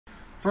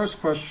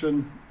First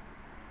question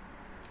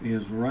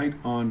is right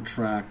on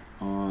track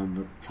on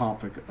the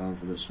topic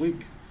of this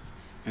week,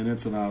 and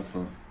it's about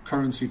the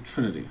currency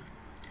trinity.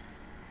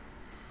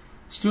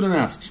 Student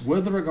asks,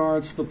 with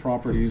regards to the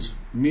properties,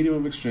 medium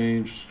of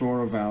exchange,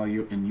 store of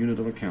value, and unit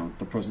of account,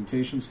 the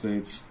presentation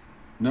states,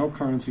 no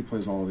currency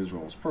plays all of these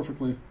roles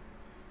perfectly.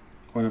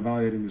 When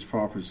evaluating these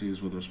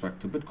properties with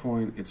respect to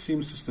Bitcoin, it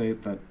seems to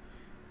state that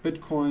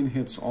Bitcoin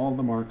hits all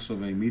the marks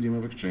of a medium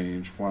of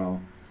exchange,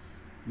 while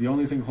the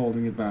only thing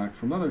holding it back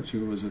from the other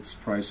two is its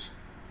price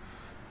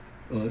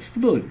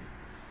stability.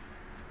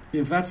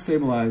 If that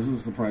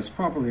stabilizes the price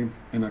properly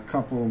and a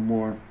couple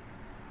more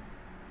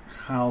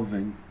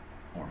halving,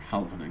 or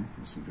halvening,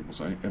 as some people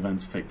say,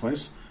 events take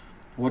place,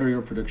 what are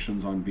your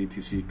predictions on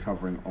BTC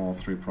covering all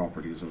three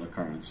properties of the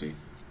currency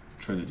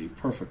trinity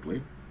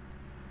perfectly?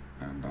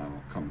 And I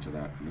will come to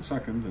that in a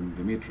second. And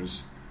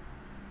Dimitris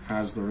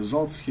has the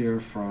results here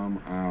from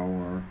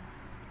our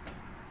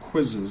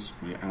quizzes.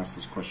 We ask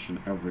this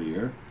question every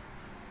year.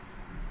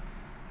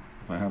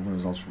 So I have the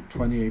results from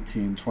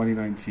 2018,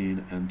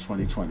 2019, and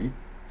 2020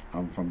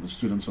 from the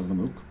students of the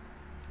MOOC.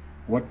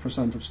 What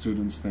percent of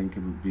students think it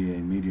would be a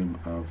medium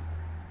of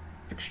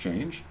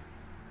exchange?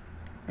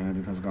 And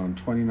it has gone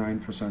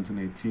 29% in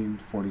 18,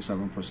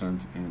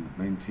 47% in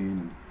 19,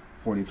 and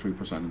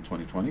 43% in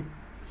 2020.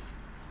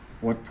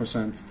 What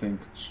percent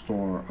think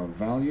store of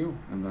value?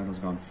 And that has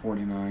gone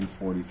 49,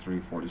 43,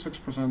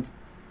 46%.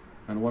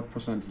 And what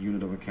percent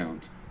unit of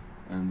account?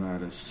 And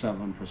that is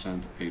 7%,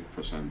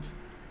 8%,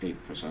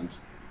 8%.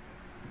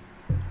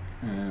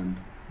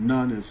 And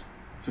none is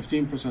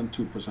 15%,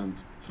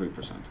 2%,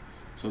 3%.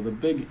 So the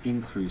big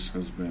increase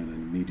has been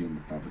in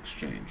medium of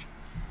exchange.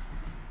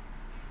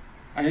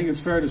 I think it's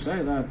fair to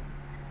say that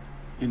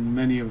in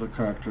many of the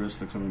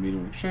characteristics of a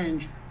medium of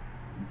exchange,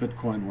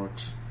 Bitcoin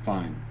works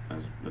fine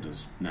as it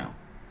is now.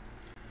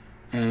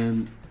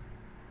 And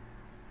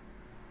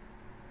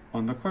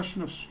on the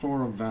question of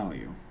store of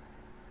value,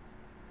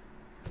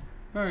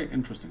 very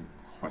interesting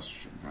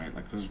question, right?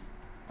 Like, there's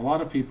a lot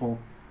of people,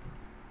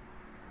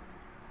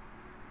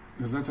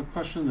 because that's a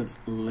question that's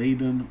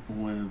laden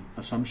with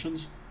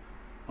assumptions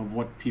of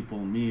what people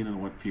mean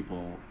and what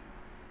people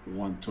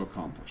want to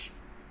accomplish.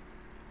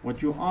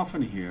 What you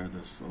often hear,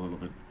 this a little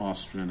bit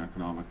Austrian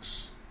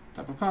economics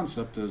type of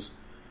concept, is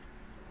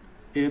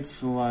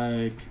it's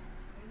like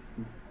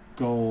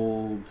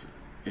gold.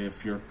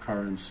 If your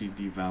currency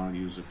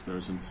devalues, if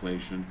there's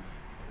inflation,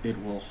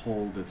 it will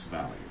hold its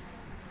value.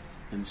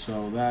 And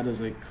so that is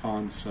a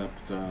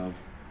concept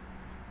of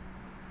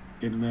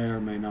it may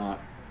or may not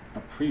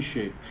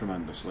appreciate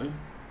tremendously,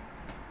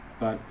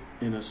 but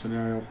in a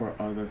scenario where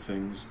other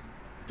things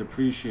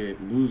depreciate,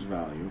 lose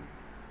value,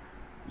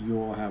 you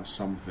will have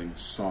something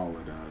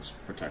solid as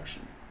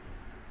protection.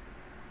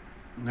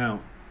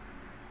 Now,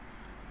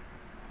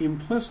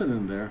 implicit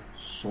in there,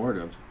 sort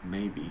of,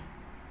 maybe,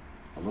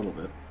 a little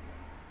bit,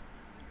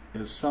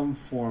 is some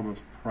form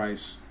of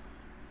price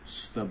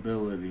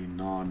stability,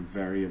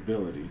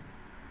 non-variability,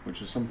 which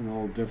is something a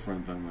little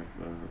different than like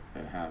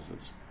it has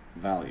its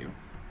value.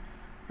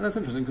 And that's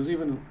interesting because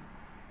even,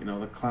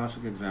 the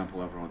classic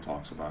example everyone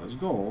talks about is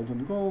gold,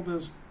 and gold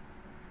is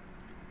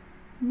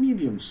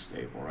medium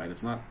stable, right?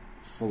 It's not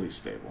fully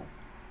stable.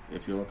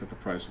 If you look at the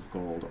price of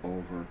gold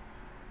over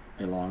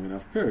a long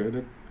enough period,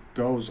 it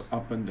goes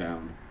up and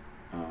down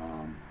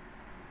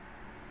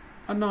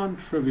a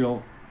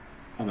non-trivial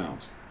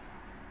amount.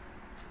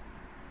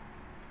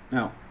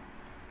 Now,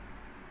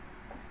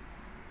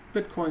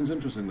 Bitcoin's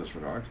interesting in this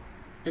regard.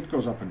 It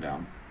goes up and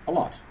down a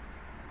lot,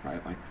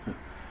 right?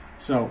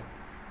 So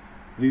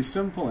the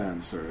simple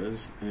answer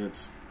is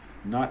it's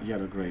not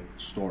yet a great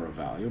store of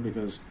value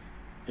because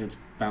it's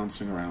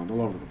bouncing around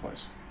all over the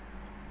place.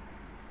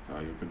 So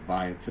you could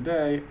buy it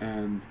today,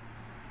 and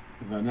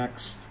the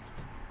next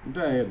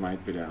day it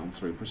might be down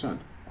 3%.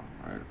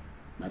 Right? It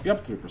might be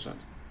up 3%.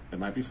 It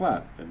might be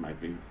flat. It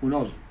might be, who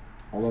knows,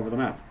 all over the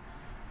map.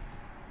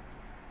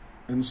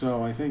 And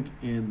so I think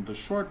in the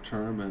short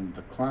term, and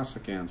the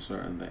classic answer,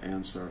 and the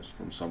answer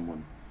from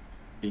someone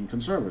being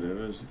conservative,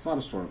 is it's not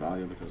a store of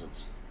value because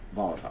it's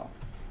volatile.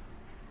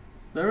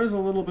 There is a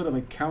little bit of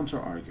a counter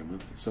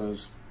argument that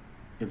says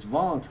it's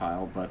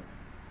volatile but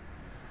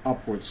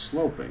upward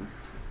sloping.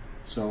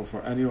 So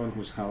for anyone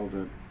who's held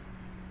it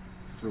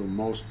through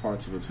most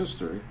parts of its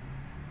history,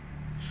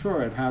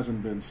 sure, it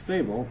hasn't been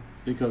stable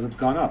because it's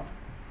gone up.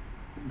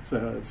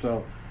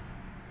 So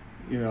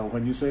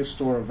when you say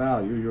store of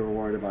value, you're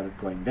worried about it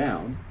going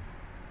down,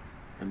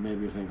 and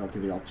maybe you think, okay,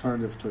 the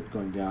alternative to it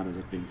going down is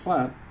it being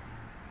flat,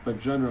 but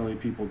generally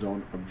people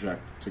don't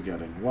object to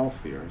getting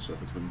wealthier, so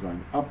if it's been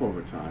going up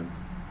over time,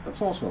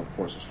 that's also, of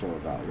course, a store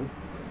of value.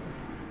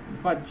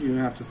 But you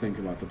have to think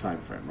about the time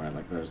frame, right?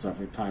 Like, there's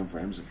definitely time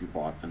frames, if you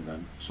bought and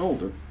then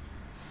sold it,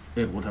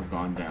 it would have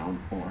gone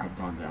down or have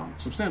gone down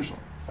substantially.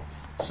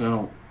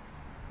 So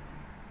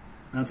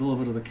that's a little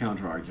bit of the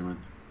counter argument.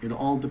 It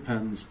all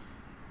depends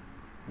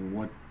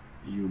what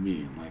you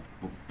mean. Like,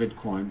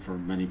 Bitcoin for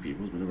many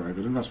people has been a very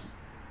good investment.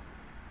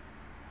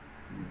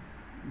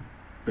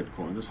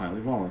 Bitcoin is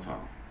highly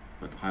volatile,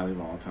 but highly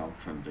volatile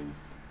trending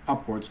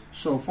upwards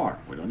so far.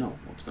 We don't know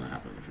what's going to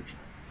happen in the future.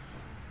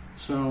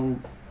 So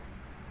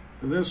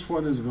this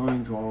one is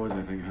going to always,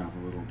 I think, have a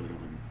little bit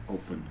of an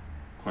open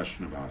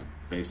question about it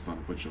based on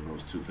which of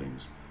those two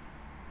things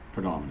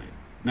predominate.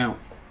 Now,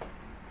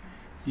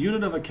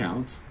 unit of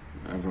account,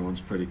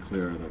 everyone's pretty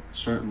clear that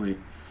certainly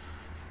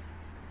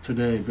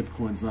today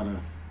Bitcoin's not a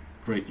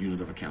great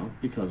unit of account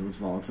because of its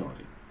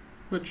volatility,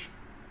 which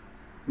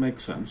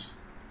makes sense.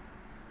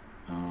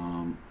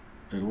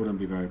 It wouldn't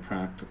be very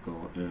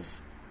practical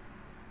if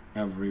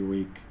every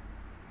week,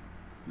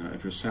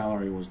 if your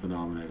salary was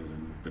denominated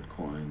in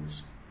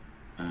Bitcoins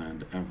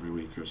and every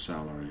week your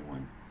salary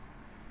went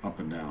up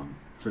and down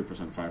 3%,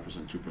 5%,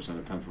 2%,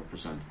 a tenth of a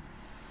percent,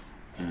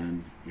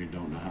 and you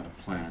don't know how to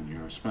plan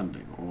your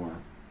spending, or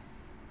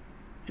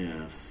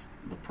if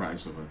the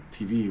price of a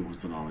TV was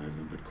denominated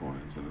in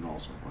Bitcoins and it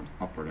also went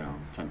up or down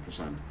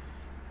 10%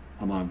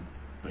 a month,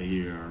 a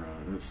year.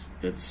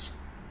 It's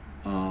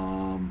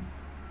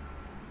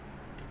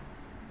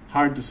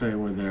hard to say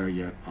we're there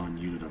yet on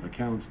unit of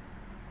account.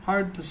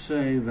 Hard to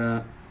say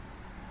that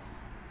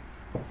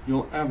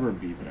you'll ever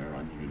be there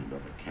on unit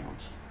of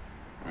account,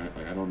 right?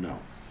 Like, I don't know.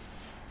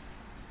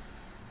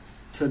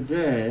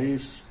 Today,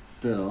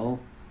 still,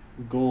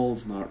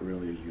 gold's not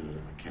really a unit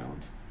of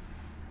account.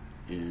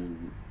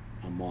 In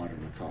a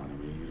modern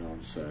economy, you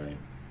don't say,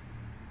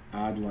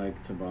 I'd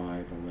like to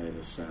buy the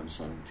latest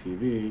Samsung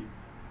TV,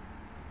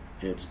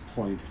 it's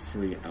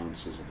 0.3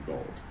 ounces of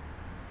gold.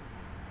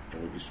 It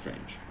would be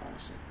strange,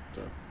 honestly.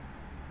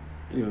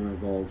 Even though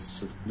gold's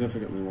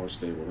significantly more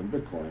stable than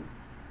Bitcoin,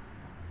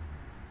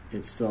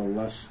 it's still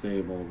less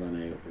stable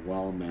than a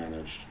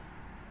well-managed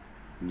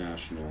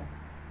national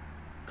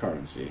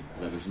currency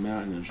that is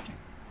managed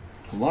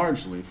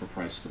largely for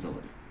price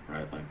stability,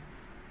 right? Like,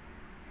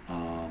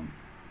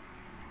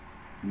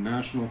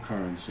 national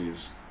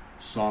currencies,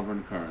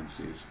 sovereign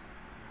currencies,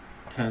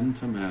 tend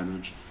to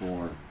manage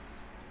for,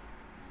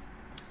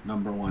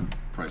 number one,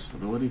 price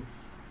stability,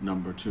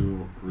 number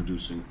two,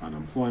 reducing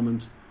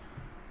unemployment,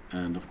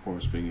 and of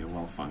course being a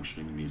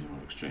well-functioning medium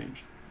of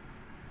exchange.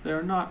 They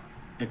are not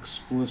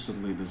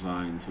explicitly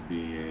designed to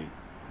be a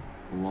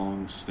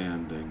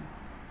long-standing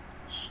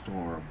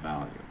store of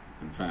value.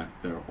 In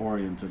fact, they're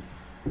oriented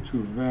to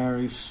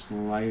very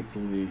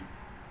slightly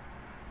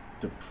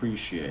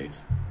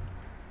depreciate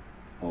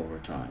over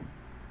time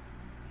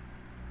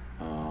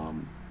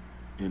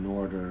in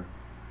order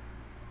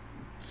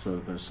so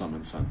that there's some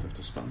incentive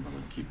to spend them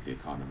and keep the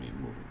economy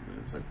moving. I mean,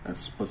 it's like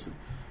explicit.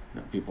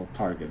 People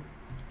target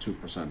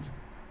 2%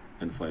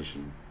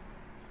 inflation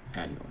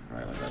annually,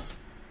 right? Like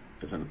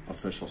it's an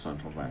official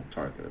central bank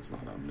target. It's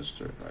not a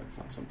mystery, right? It's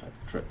not some type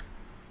of trick.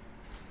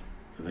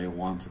 They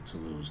want it to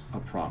lose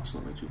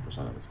approximately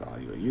 2% of its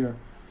value a year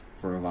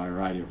for a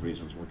variety of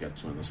reasons we'll get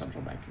to in the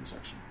central banking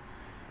section.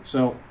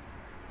 So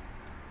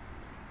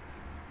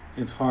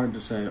it's hard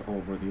to say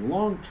over the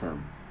long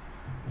term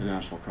a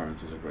national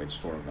currency is a great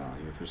store of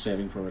value. If you're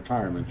saving for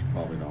retirement, you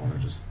probably don't want to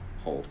just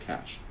hold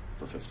cash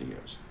for 50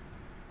 years.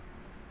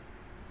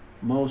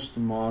 Most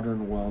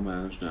modern,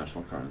 well-managed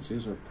national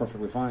currencies are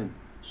perfectly fine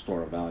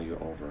store of value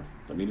over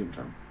the medium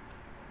term.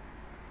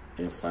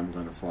 If I'm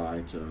going to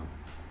fly to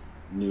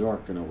New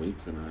York in a week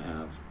and I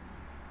have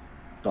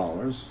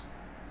dollars,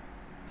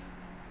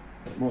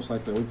 most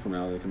likely a week from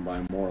now they can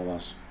buy more or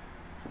less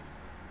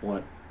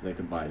what they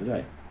could buy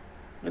today.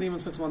 And even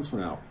 6 months from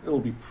now, it'll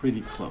be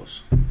pretty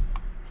close.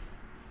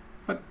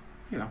 But,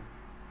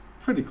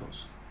 pretty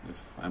close.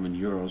 If I'm in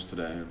euros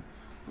today and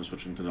I'm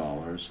switching to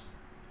dollars,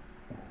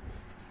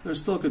 there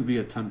still could be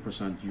a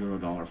 10%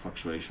 euro-dollar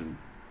fluctuation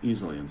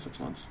easily in 6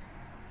 months.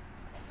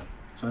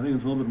 So I think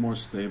it's a little bit more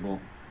stable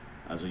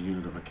as a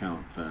unit of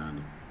account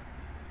than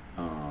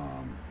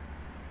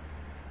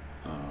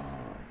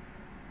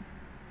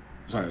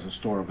as a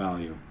store of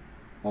value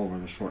over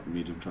the short and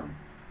medium term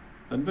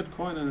than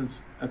Bitcoin, and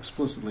it's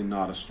explicitly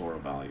not a store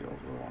of value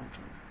over the long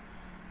term.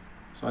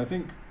 So I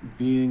think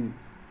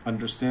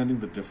understanding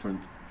the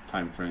different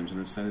time frames and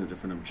understanding the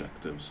different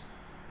objectives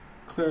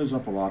clears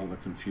up a lot of the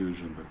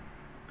confusion that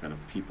kind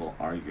of people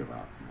argue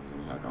about. It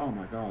was like, oh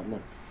my God,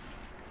 look,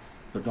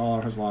 the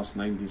dollar has lost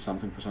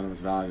 90-something% of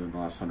its value in the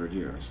last 100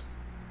 years.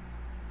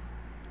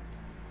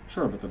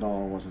 Sure, but the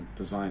dollar wasn't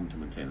designed to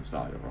maintain its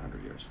value over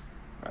 100 years,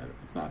 right?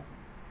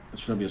 It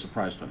shouldn't be a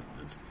surprise to anyone.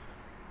 It's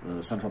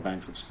the central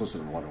bank's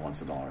explicit in what it wants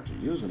the dollar to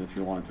use, and if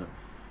you want to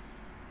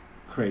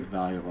create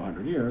value over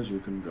 100 years, you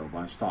can go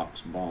buy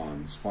stocks,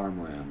 bonds,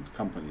 farmland,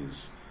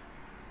 companies,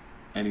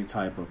 any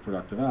type of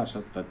productive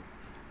asset that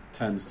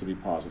tends to be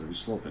positively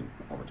sloping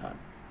over time.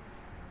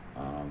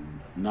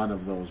 None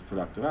of those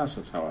productive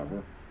assets,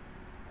 however,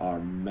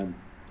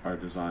 are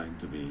designed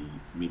to be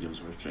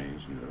mediums of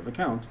exchange, unit of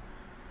account,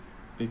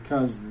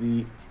 because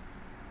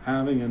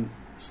having a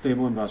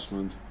stable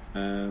investment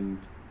and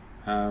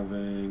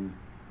having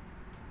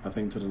a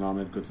thing to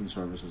denominate goods and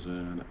services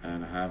in,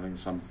 and having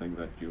something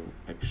that you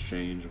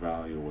exchange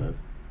value with,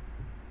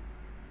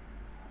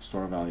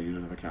 store of value,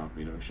 unit of account,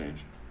 medium of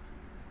exchange,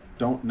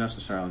 don't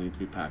necessarily need to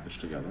be packaged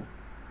together.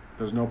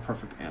 There's no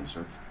perfect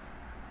answer.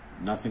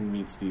 Nothing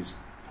meets these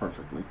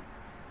perfectly.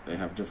 They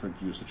have different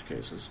usage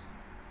cases.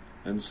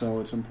 And so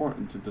it's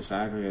important to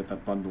disaggregate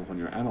that bundle when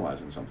you're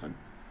analyzing something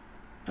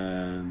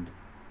and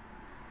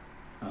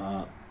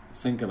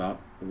think about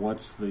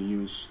what's the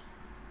use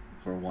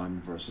for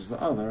one versus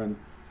the other and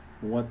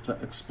what the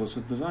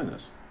explicit design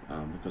is.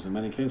 Because in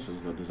many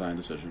cases, the design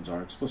decisions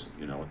are explicit.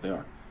 You know what they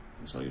are.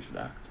 And so you should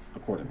act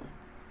accordingly.